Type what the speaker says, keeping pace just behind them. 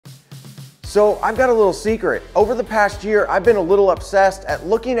So I've got a little secret. Over the past year, I've been a little obsessed at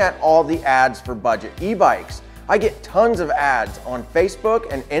looking at all the ads for budget e-bikes. I get tons of ads on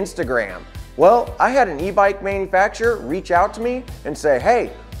Facebook and Instagram. Well, I had an e-bike manufacturer reach out to me and say,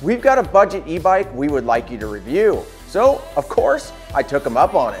 hey, we've got a budget e-bike we would like you to review. So, of course, I took them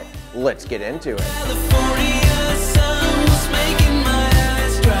up on it. Let's get into it.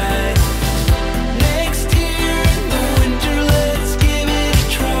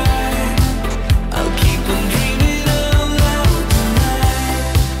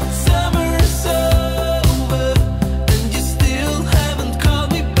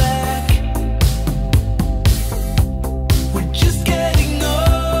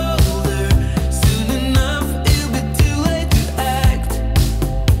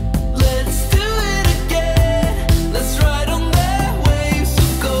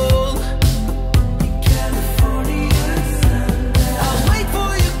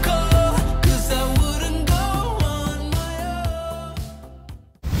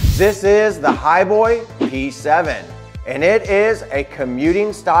 This is the Highboy P7, and it is a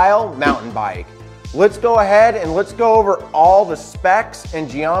commuting style mountain bike. Let's go ahead and let's go over all the specs and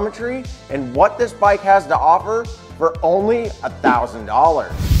geometry and what this bike has to offer for only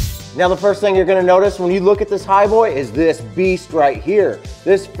 $1,000. Now the first thing you're gonna notice when you look at this Highboy is this beast right here.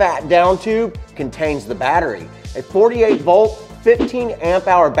 This fat down tube contains the battery. A 48 volt, 15 amp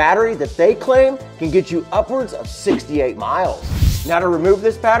hour battery that they claim can get you upwards of 68 miles. Now to remove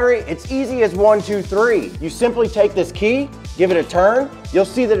this battery, it's easy as 1, 2, 3. You simply take this key, give it a turn, you'll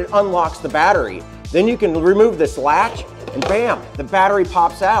see that it unlocks the battery. Then you can remove this latch and bam, the battery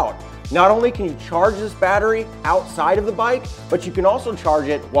pops out. Not only can you charge this battery outside of the bike, but you can also charge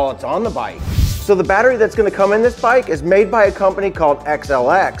it while it's on the bike. So the battery that's gonna come in this bike is made by a company called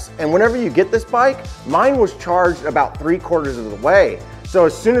XLX. And whenever you get this bike, mine was charged about 3/4 of the way. So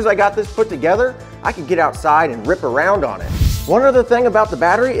as soon as I got this put together, I could get outside and rip around on it. One other thing about the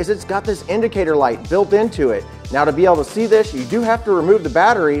battery is it's got this indicator light built into it. Now to be able to see this, you do have to remove the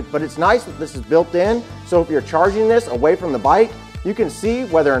battery, but it's nice that this is built in. So if you're charging this away from the bike, you can see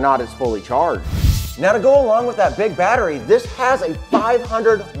whether or not it's fully charged. Now to go along with that big battery, this has a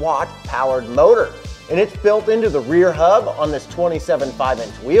 500 watt powered motor, and it's built into the rear hub on this 27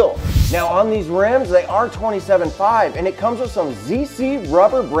 5-inch wheel. Now on these rims, they are 27.5, and it comes with some ZC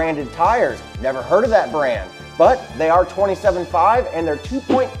rubber branded tires. Never heard of that brand, but they are 27.5 and they're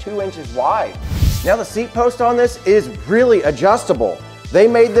 2.2 inches wide. Now the seat post on this is really adjustable. They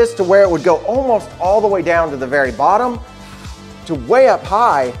made this to where it would go almost all the way down to the very bottom to way up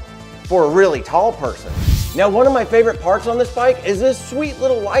high for a really tall person. Now one of my favorite parts on this bike is this sweet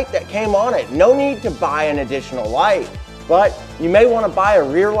little light that came on it. No need to buy an additional light, but you may want to buy a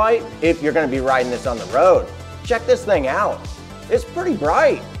rear light if you're going to be riding this on the road. Check this thing out. It's pretty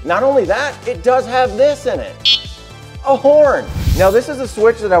bright. Not only that, it does have this in it, a horn. Now this is a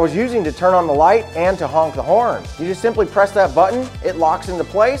switch that I was using to turn on the light and to honk the horn. You just simply press that button, it locks into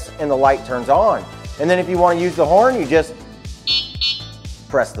place and the light turns on. And then if you want to use the horn, you just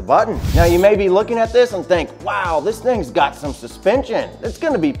press the button. Now you may be looking at this and think, wow, this thing's got some suspension. It's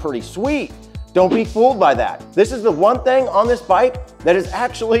gonna be pretty sweet. Don't be fooled by that. This is the one thing on this bike that is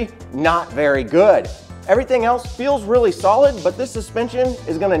actually not very good. Everything else feels really solid, but this suspension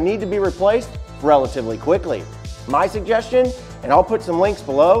is gonna need to be replaced relatively quickly. My suggestion, and I'll put some links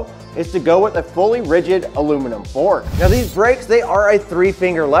below, is to go with a fully rigid aluminum fork. Now these brakes, they are a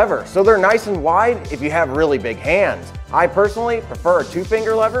 3-finger lever, so they're nice and wide if you have really big hands. I personally prefer a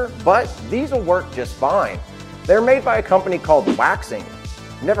 2-finger lever, but these will work just fine. They're made by a company called Waxing.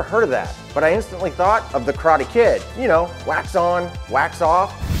 Never heard of that, but I instantly thought of the Karate Kid. You know, wax on, wax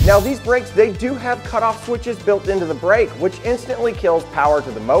off. Now these brakes, they do have cutoff switches built into the brake, which instantly kills power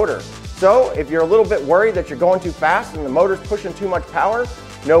to the motor. So if you're a little bit worried that you're going too fast and the motor's pushing too much power,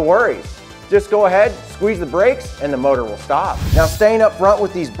 no worries. Just go ahead, squeeze the brakes, and the motor will stop. Now staying up front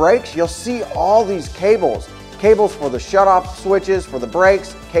with these brakes, you'll see all these cables. Cables for the shut-off switches for the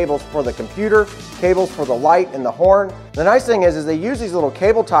brakes, cables for the computer, cables for the light and the horn. The nice thing is they use these little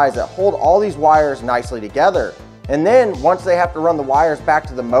cable ties that hold all these wires nicely together. And then once they have to run the wires back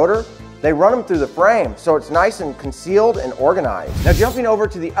to the motor, they run them through the frame, so it's nice and concealed and organized. Now jumping over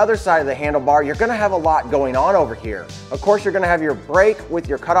to the other side of the handlebar, you're gonna have a lot going on over here. Of course, you're gonna have your brake with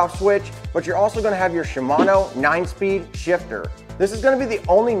your cutoff switch, but you're also gonna have your Shimano 9-speed shifter. This is gonna be the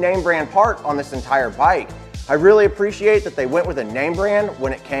only name brand part on this entire bike. I really appreciate that they went with a name brand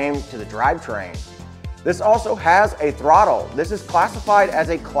when it came to the drivetrain. This also has a throttle. This is classified as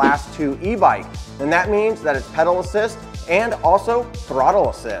a Class 2 e-bike, and that means that it's pedal assist and also throttle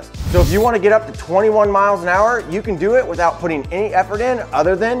assist. So if you want to get up to 21 miles an hour, you can do it without putting any effort in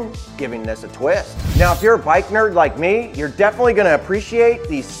other than giving this a twist. Now, if you're a bike nerd like me, you're definitely going to appreciate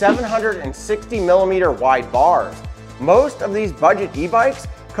these 760 millimeter wide bars. Most of these budget e-bikes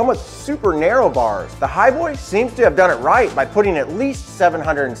come with super narrow bars. The Highboy seems to have done it right by putting at least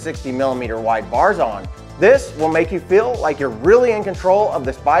 760 millimeter wide bars on. This will make you feel like you're really in control of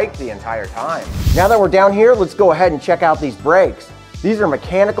this bike the entire time. Now that we're down here, let's go ahead and check out these brakes. These are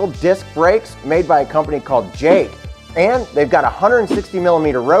mechanical disc brakes made by a company called Jake, and they've got 160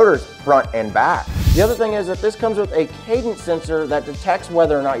 millimeter rotors front and back. The other thing is that this comes with a cadence sensor that detects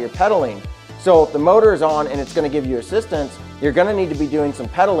whether or not you're pedaling. So if the motor is on and it's going to give you assistance, you're going to need to be doing some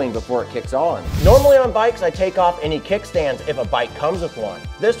pedaling before it kicks on. Normally on bikes, I take off any kickstands if a bike comes with one.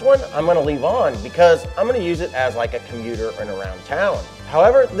 This one I'm going to leave on because I'm going to use it as like a commuter and around town.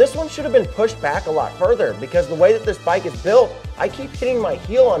 However, this one should have been pushed back a lot further because the way that this bike is built, I keep hitting my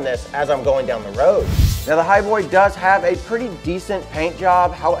heel on this as I'm going down the road. Now the Highboy does have a pretty decent paint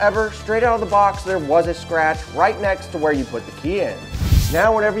job. However, straight out of the box, there was a scratch right next to where you put the key in.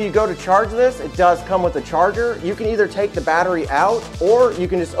 Now, whenever you go to charge this, it does come with a charger. You can either take the battery out or you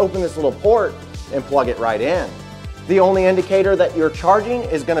can just open this little port and plug it right in. The only indicator that you're charging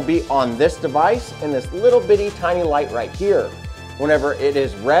is going to be on this device and this little bitty tiny light right here. Whenever it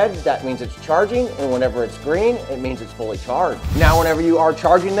is red, that means it's charging, and whenever it's green, it means it's fully charged. Now, whenever you are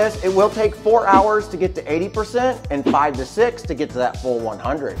charging this, it will take 4 hours to get to 80% and 5 to 6 to get to that full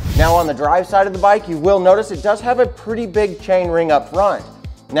 100. Now, on the drive side of the bike, you will notice it does have a pretty big chain ring up front.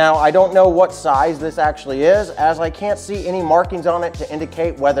 Now, I don't know what size this actually is, as I can't see any markings on it to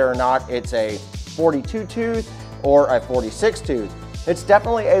indicate whether or not it's a 42 tooth or a 46 tooth. It's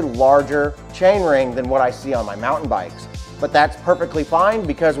definitely a larger chain ring than what I see on my mountain bikes. But that's perfectly fine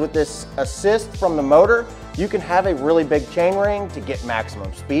because with this assist from the motor, you can have a really big chain ring to get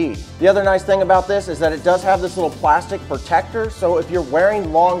maximum speed. The other nice thing about this is that it does have this little plastic protector, so if you're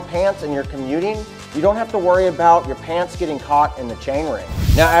wearing long pants and you're commuting, you don't have to worry about your pants getting caught in the chain ring.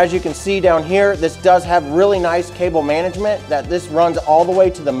 Now, as you can see down here, this does have really nice cable management that this runs all the way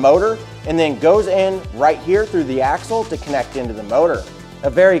to the motor and then goes in right here through the axle to connect into the motor. A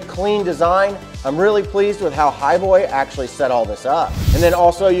very clean design. I'm really pleased with how Highboy actually set all this up. And then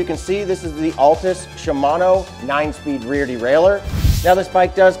also you can see this is the Altus Shimano 9-speed rear derailleur. Now this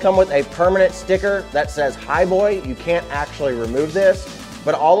bike does come with a permanent sticker that says Highboy. You can't actually remove this,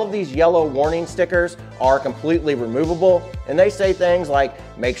 but all of these yellow warning stickers are completely removable, and they say things like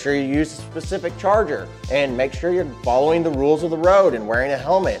make sure you use a specific charger, and make sure you're following the rules of the road and wearing a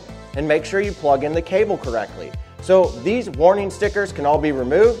helmet, and make sure you plug in the cable correctly. So these warning stickers can all be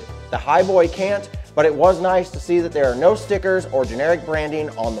removed. The Highboy can't, but it was nice to see that there are no stickers or generic branding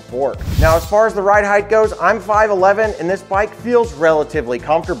on the fork. Now, as far as the ride height goes, I'm 5'11", and this bike feels relatively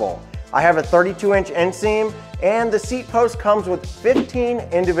comfortable. I have a 32-inch inseam, and the seat post comes with 15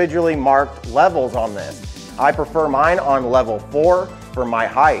 individually marked levels on this. I prefer mine on level 4 for my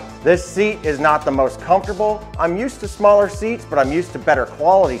height. This seat is not the most comfortable. I'm used to smaller seats, but I'm used to better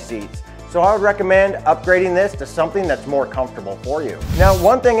quality seats. So I would recommend upgrading this to something that's more comfortable for you. Now,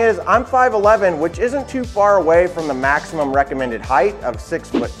 one thing is I'm 5'11", which isn't too far away from the maximum recommended height of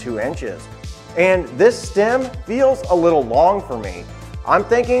 6'2". And this stem feels a little long for me. I'm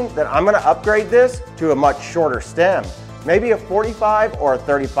thinking that I'm gonna upgrade this to a much shorter stem, maybe a 45 or a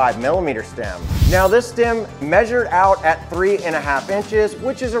 35 millimeter stem. Now this stem measured out at 3.5 inches,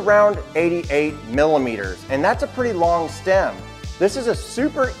 which is around 88 millimeters, and that's a pretty long stem. This is a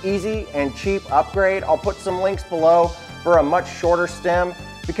super easy and cheap upgrade. I'll put some links below for a much shorter stem,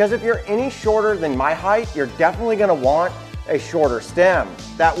 because if you're any shorter than my height, you're definitely gonna want a shorter stem.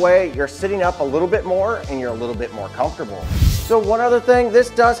 That way you're sitting up a little bit more and you're a little bit more comfortable. So one other thing, this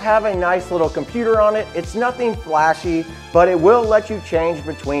does have a nice little computer on it. It's nothing flashy, but it will let you change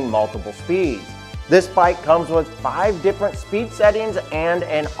between multiple speeds. This bike comes with 5 different speed settings and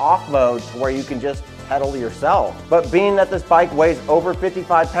an off mode to where you can just pedal yourself. But being that this bike weighs over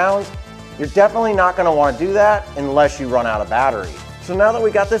 55 pounds, you're definitely not gonna wanna do that unless you run out of battery. So now that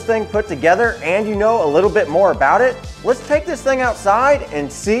we got this thing put together and you know a little bit more about it, let's take this thing outside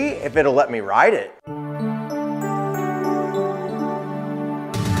and see if it'll let me ride it.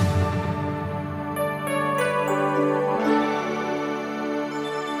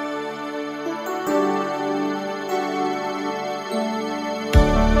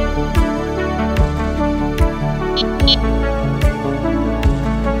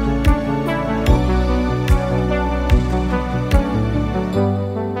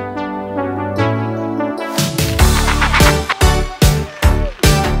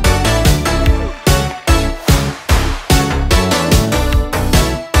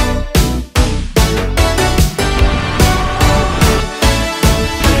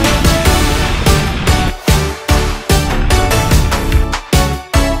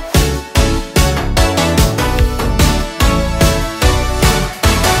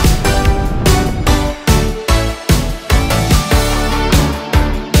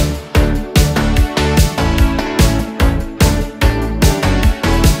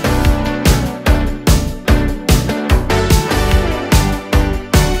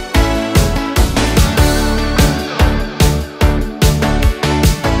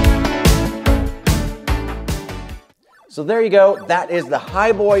 So there you go, that is the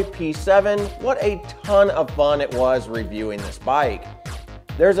Highboy P7. What a ton of fun it was reviewing this bike.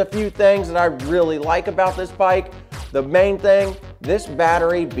 There's a few things that I really like about this bike. The main thing, this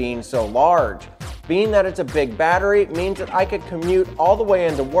battery being so large. Being that it's a big battery means that I could commute all the way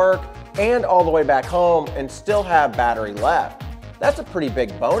into work and all the way back home and still have battery left. That's a pretty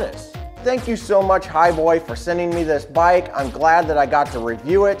big bonus. Thank you so much, Highboy, for sending me this bike. I'm glad that I got to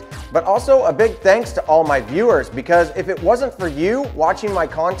review it, but also a big thanks to all my viewers, because if it wasn't for you watching my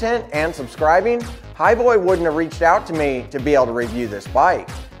content and subscribing, Highboy wouldn't have reached out to me to be able to review this bike.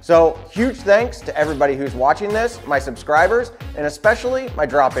 So huge thanks to everybody who's watching this, my subscribers, and especially my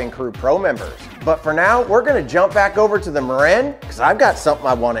Drop-In Crew Pro members. But for now, we're gonna jump back over to the Marin because I've got something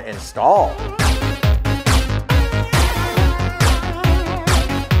I want to install.